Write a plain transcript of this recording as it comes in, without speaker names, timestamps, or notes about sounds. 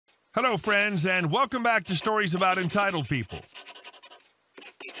Hello, friends, and welcome back to Stories About Entitled People.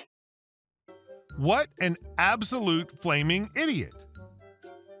 What an absolute flaming idiot.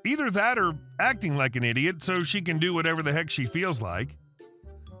 Either that or acting like an idiot so she can do whatever the heck she feels like.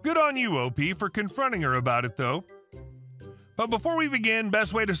 Good on you, OP, for confronting her about it, though. But before we begin,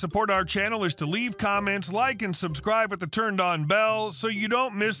 best way to support our channel is to leave comments, like, and subscribe with the turned-on bell so you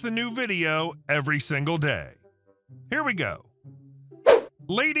don't miss the new video every single day. Here we go.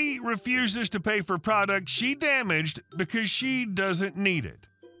 Lady refuses to pay for product she damaged because she doesn't need it.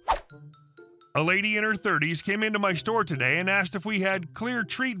 A lady in her 30s came into my store today and asked if we had clear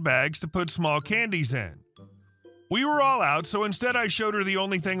treat bags to put small candies in. We were all out, so instead I showed her the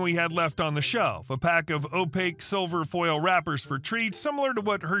only thing we had left on the shelf, a pack of opaque silver foil wrappers for treats similar to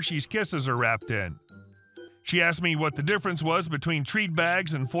what Hershey's Kisses are wrapped in. She asked me what the difference was between treat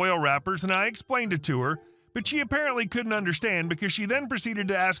bags and foil wrappers, and I explained it to her, but she apparently couldn't understand because she then proceeded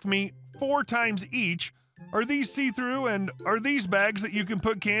to ask me 4 times each, "Are these see-through and are these bags that you can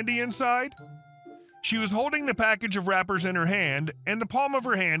put candy inside?" She was holding the package of wrappers in her hand, and the palm of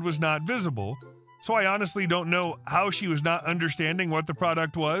her hand was not visible, so I honestly don't know how she was not understanding what the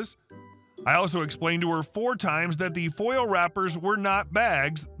product was. I also explained to her 4 times that the foil wrappers were not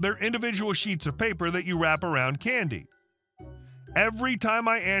bags, they're individual sheets of paper that you wrap around candy. Every time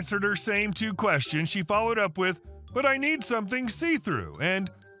I answered her same 2 questions, she followed up with, "But I need something see-through," and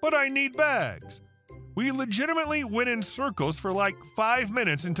 "But I need bags." We legitimately went in circles for like 5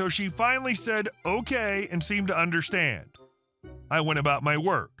 minutes until she finally said okay and seemed to understand. I went about my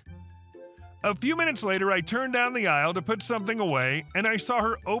work. A few minutes later, I turned down the aisle to put something away, and I saw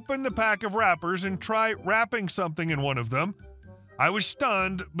her open the pack of wrappers and try wrapping something in one of them. I was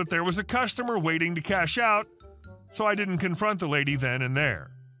stunned, but there was a customer waiting to cash out, so I didn't confront the lady then and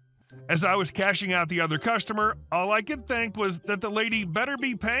there. As I was cashing out the other customer, all I could think was that the lady better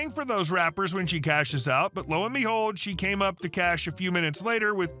be paying for those wrappers when she cashes out, but lo and behold, she came up to cash a few minutes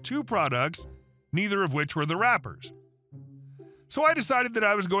later with 2 products, neither of which were the wrappers. So I decided that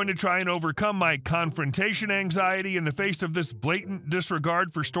I was going to try and overcome my confrontation anxiety in the face of this blatant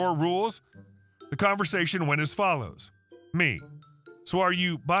disregard for store rules. The conversation went as follows. Me: "So are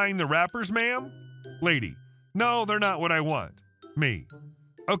you buying the wrappers, ma'am?" Lady: "No, they're not what I want." Me: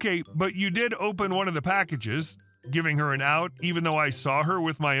 "Okay, but you did open one of the packages," giving her an out even though I saw her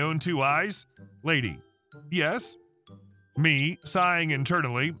with my own 2 eyes. Lady: "Yes." Me, sighing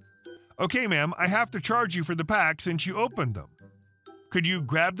internally: "Okay, ma'am, I have to charge you for the pack since you opened them. Could you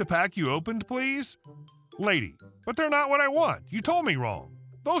grab the pack you opened, please?" Lady: "But they're not what I want. You told me wrong.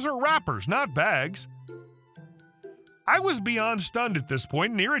 Those are wrappers, not bags." I was beyond stunned at this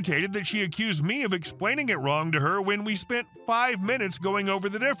point and irritated that she accused me of explaining it wrong to her when we spent 5 minutes going over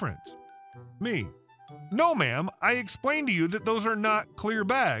the difference. Me: "No, ma'am, I explained to you that those are not clear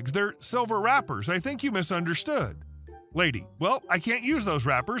bags. They're silver wrappers. I think you misunderstood." Lady: "Well, I can't use those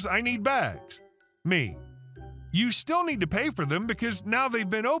wrappers. I need bags." Me: "You still need to pay for them because now they've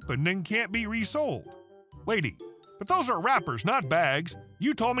been opened and can't be resold." Lady: "But those are wrappers, not bags.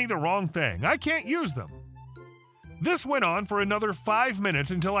 You told me the wrong thing. I can't use them." This went on for another 5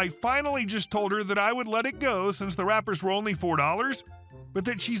 minutes until I finally just told her that I would let it go since the wrappers were only $4, but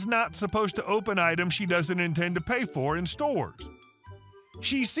that she's not supposed to open items she doesn't intend to pay for in stores.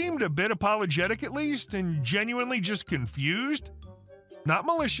 She seemed a bit apologetic at least, and genuinely just confused. Not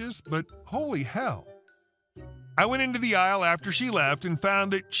malicious, but holy hell. I went into the aisle after she left and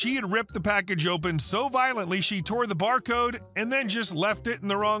found that she had ripped the package open so violently she tore the barcode and then just left it in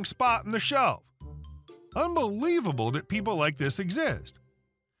the wrong spot in the shelf. Unbelievable that people like this exist.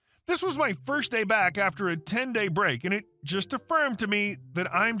 This was my first day back after a 10-day break, and it just affirmed to me that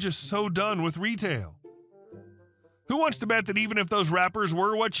I'm just so done with retail. Who wants to bet that even if those wrappers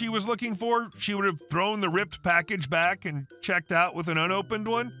were what she was looking for, she would have thrown the ripped package back and checked out with an unopened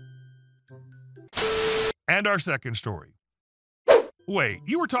one? And our second story. Wait,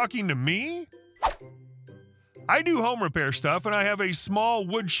 you were talking to me? I do home repair stuff and I have a small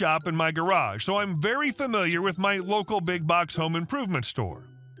wood shop in my garage, so I'm very familiar with my local big box home improvement store.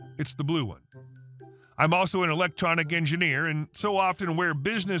 It's the blue one. I'm also an electronic engineer and so often wear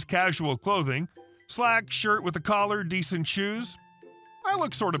business casual clothing, slack shirt with a collar, decent shoes. I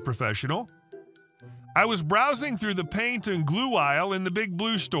look sort of professional. I was browsing through the paint and glue aisle in the big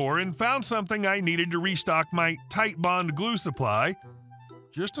blue store and found something I needed to restock my tight bond glue supply.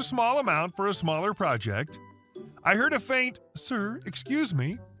 Just a small amount for a smaller project. I heard a faint, "Sir, excuse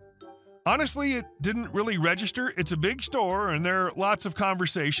me." Honestly, it didn't really register. It's a big store and there are lots of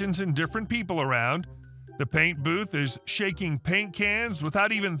conversations and different people around. The paint booth is shaking paint cans.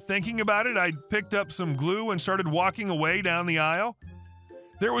 Without even thinking about it, I picked up some glue and started walking away down the aisle.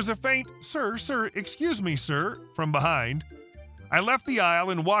 There was a faint, "Sir, excuse me, sir," from behind. I left the aisle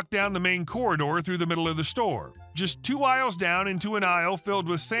and walked down the main corridor through the middle of the store. Just 2 aisles down into an aisle filled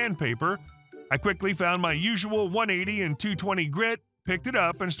with sandpaper, I quickly found my usual 180 and 220 grit, picked it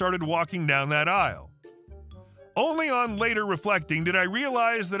up, and started walking down that aisle. Only on later reflecting did I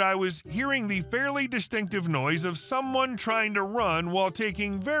realize that I was hearing the fairly distinctive noise of someone trying to run while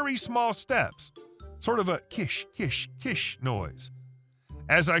taking very small steps, sort of a kish, kish, kish noise.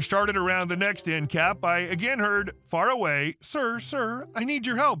 As I started around the next end cap, I again heard, far away, Sir, I need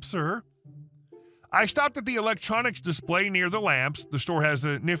your help, sir." I stopped at the electronics display near the lamps. The store has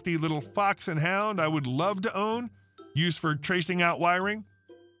a nifty little fox and hound I would love to own, used for tracing out wiring.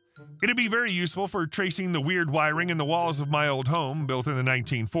 It'd be very useful for tracing the weird wiring in the walls of my old home, built in the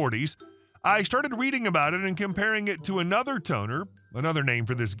 1940s. I started reading about it and comparing it to another toner, another name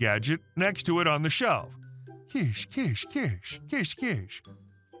for this gadget, next to it on the shelf. Kish, kish, kish, kish, kish.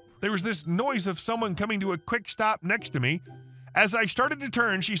 There was this noise of someone coming to a quick stop next to me. As I started to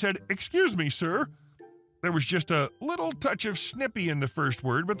turn, she said, "Excuse me, sir." There was just a little touch of snippy in the first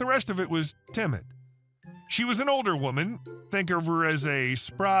word, but the rest of it was timid. She was an older woman. Think of her as a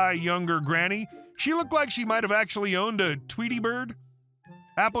spry, younger granny. She looked like she might have actually owned a Tweety bird.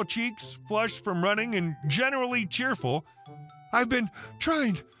 Apple cheeks, flushed from running, and generally cheerful. "I've been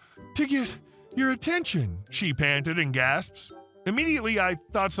trying to get your attention," she panted and gasps. Immediately, I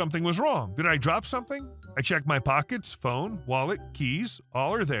thought something was wrong. Did I drop something? I checked my pockets, phone, wallet, keys,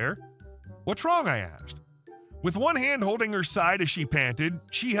 all are there. "What's wrong?" I asked. With one hand holding her side as she panted,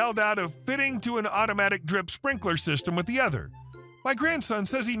 she held out a fitting to an automatic drip sprinkler system with the other. "My grandson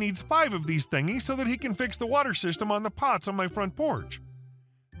says he needs 5 of these thingies so that he can fix the water system on the pots on my front porch."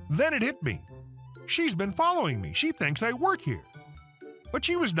 Then it hit me. She's been following me. She thinks I work here. But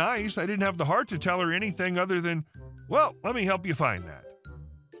she was nice. I didn't have the heart to tell her anything other than, "Well, let me help you find that."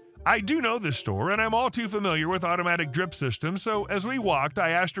 I do know this store, and I'm all too familiar with automatic drip systems, so as we walked, I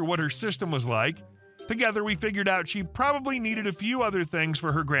asked her what her system was like. Together, we figured out she probably needed a few other things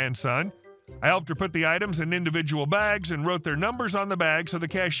for her grandson. I helped her put the items in individual bags and wrote their numbers on the bag so the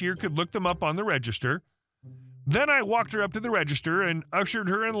cashier could look them up on the register. Then I walked her up to the register and ushered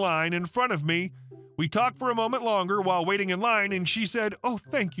her in line in front of me. We talked for a moment longer while waiting in line, and she said, "Oh,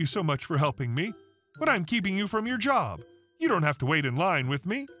 thank you so much for helping me, but I'm keeping you from your job. You don't have to wait in line with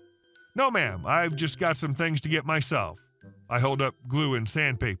me." "No, ma'am, I've just got some things to get myself." I hold up glue and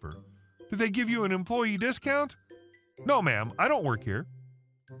sandpaper. "Do they give you an employee discount?" "No, ma'am, I don't work here."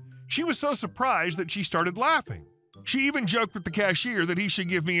 She was so surprised that she started laughing. She even joked with the cashier that he should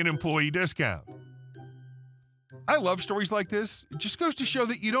give me an employee discount. I love stories like this. It just goes to show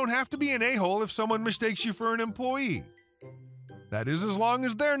that you don't have to be an a-hole if someone mistakes you for an employee. That is, as long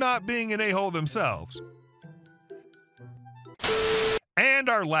as they're not being an a-hole themselves. And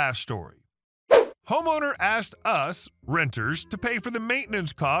our last story. Homeowner asked us, renters, to pay for the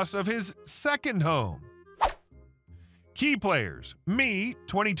maintenance costs of his second home. Key players: me,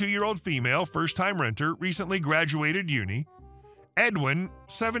 22-year-old female, first-time renter, recently graduated uni. Edwin,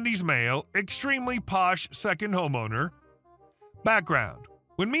 70s male, extremely posh second homeowner. Background: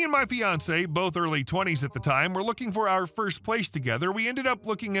 when me and my fiance, both early 20s at the time, were looking for our first place together, we ended up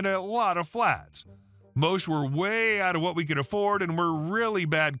looking at a lot of flats. Most were way out of what we could afford and were really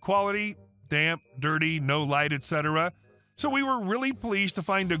bad quality, damp, dirty, no light, etc. So we were really pleased to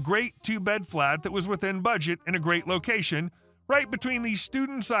find a great 2-bed flat that was within budget in a great location, right between the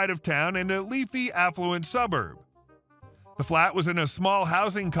student side of town and a leafy, affluent suburb. The flat was in a small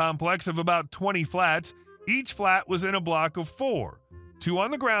housing complex of about 20 flats. Each flat was in a block of 4, 2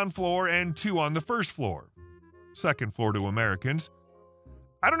 on the ground floor and 2 on the first floor. Second floor to Americans.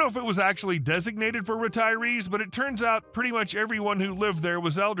 I don't know if it was actually designated for retirees, but it turns out pretty much everyone who lived there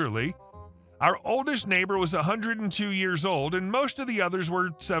was elderly. Our oldest neighbor was 102 years old, and most of the others were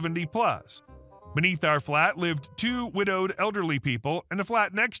 70 plus. Beneath our flat lived 2 widowed elderly people, and the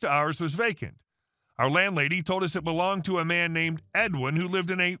flat next to ours was vacant. Our landlady told us it belonged to a man named Edwin who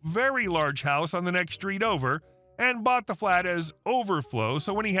lived in a very large house on the next street over and bought the flat as overflow,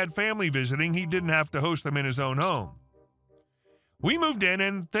 so when he had family visiting, he didn't have to host them in his own home. We moved in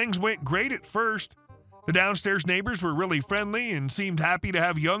and things went great at first. The downstairs neighbors were really friendly and seemed happy to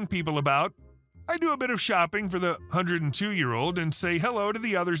have young people about. I do a bit of shopping for the 102-year-old and say hello to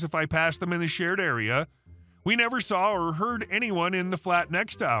the others if I pass them in the shared area. We never saw or heard anyone in the flat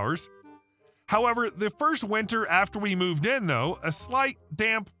next to ours. However, the first winter after we moved in, though, a slight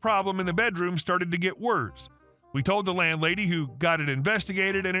damp problem in the bedroom started to get worse. We told the landlady, who got it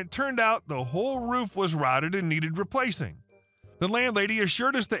investigated, and it turned out the whole roof was rotted and needed replacing. The landlady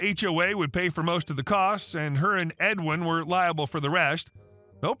assured us the HOA would pay for most of the costs, and her and Edwin were liable for the rest.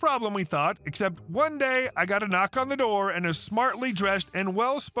 No problem, we thought, except one day I got a knock on the door and a smartly dressed and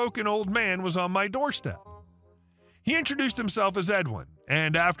well-spoken old man was on my doorstep. He introduced himself as Edwin,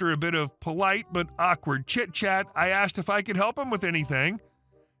 and after a bit of polite but awkward chit-chat, I asked if I could help him with anything.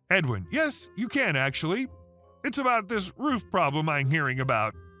 Edwin, yes, you can actually. It's about this roof problem I'm hearing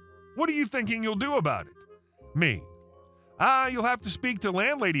about. What are you thinking you'll do about it? Me. You'll have to speak to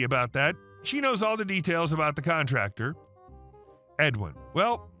landlady about that. She knows all the details about the contractor. Edwin,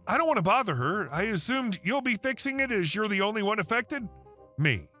 well, I don't want to bother her. I assumed you'll be fixing it as you're the only one affected?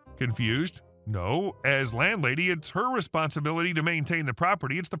 Me. Confused. No, as landlady, it's her responsibility to maintain the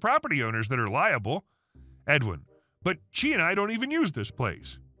property. It's the property owners that are liable. Edwin, but she and I don't even use this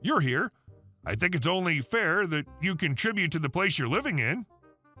place. You're here. I think it's only fair that you contribute to the place you're living in.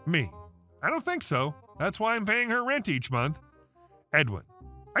 Me. I don't think so. That's why I'm paying her rent each month. Edwin,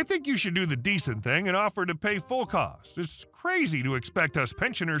 I think you should do the decent thing and offer to pay full cost. It's crazy to expect us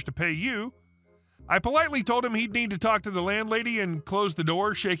pensioners to pay you. I politely told him he'd need to talk to the landlady and closed the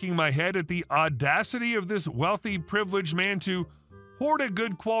door, shaking my head at the audacity of this wealthy, privileged man to hoard a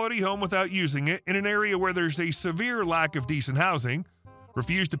good quality home without using it in an area where there's a severe lack of decent housing,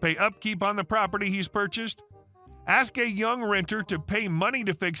 refuse to pay upkeep on the property he's purchased, ask a young renter to pay money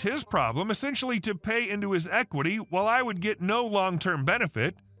to fix his problem, essentially to pay into his equity, while I would get no long-term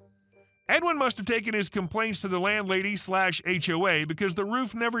benefit. Edwin must have taken his complaints to the landlady/HOA because the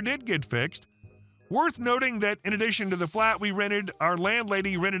roof never did get fixed. Worth noting that in addition to the flat we rented, our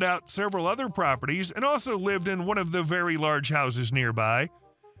landlady rented out several other properties and also lived in one of the very large houses nearby.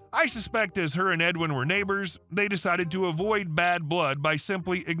 I suspect as her and Edwin were neighbors, they decided to avoid bad blood by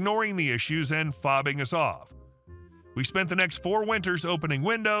simply ignoring the issues and fobbing us off. We spent the next 4 winters opening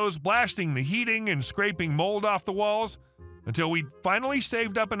windows, blasting the heating, and scraping mold off the walls until we'd finally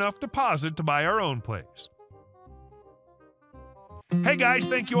saved up enough deposit to buy our own place. Hey guys,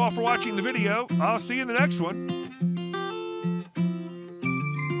 thank you all for watching the video. I'll see you in the next one.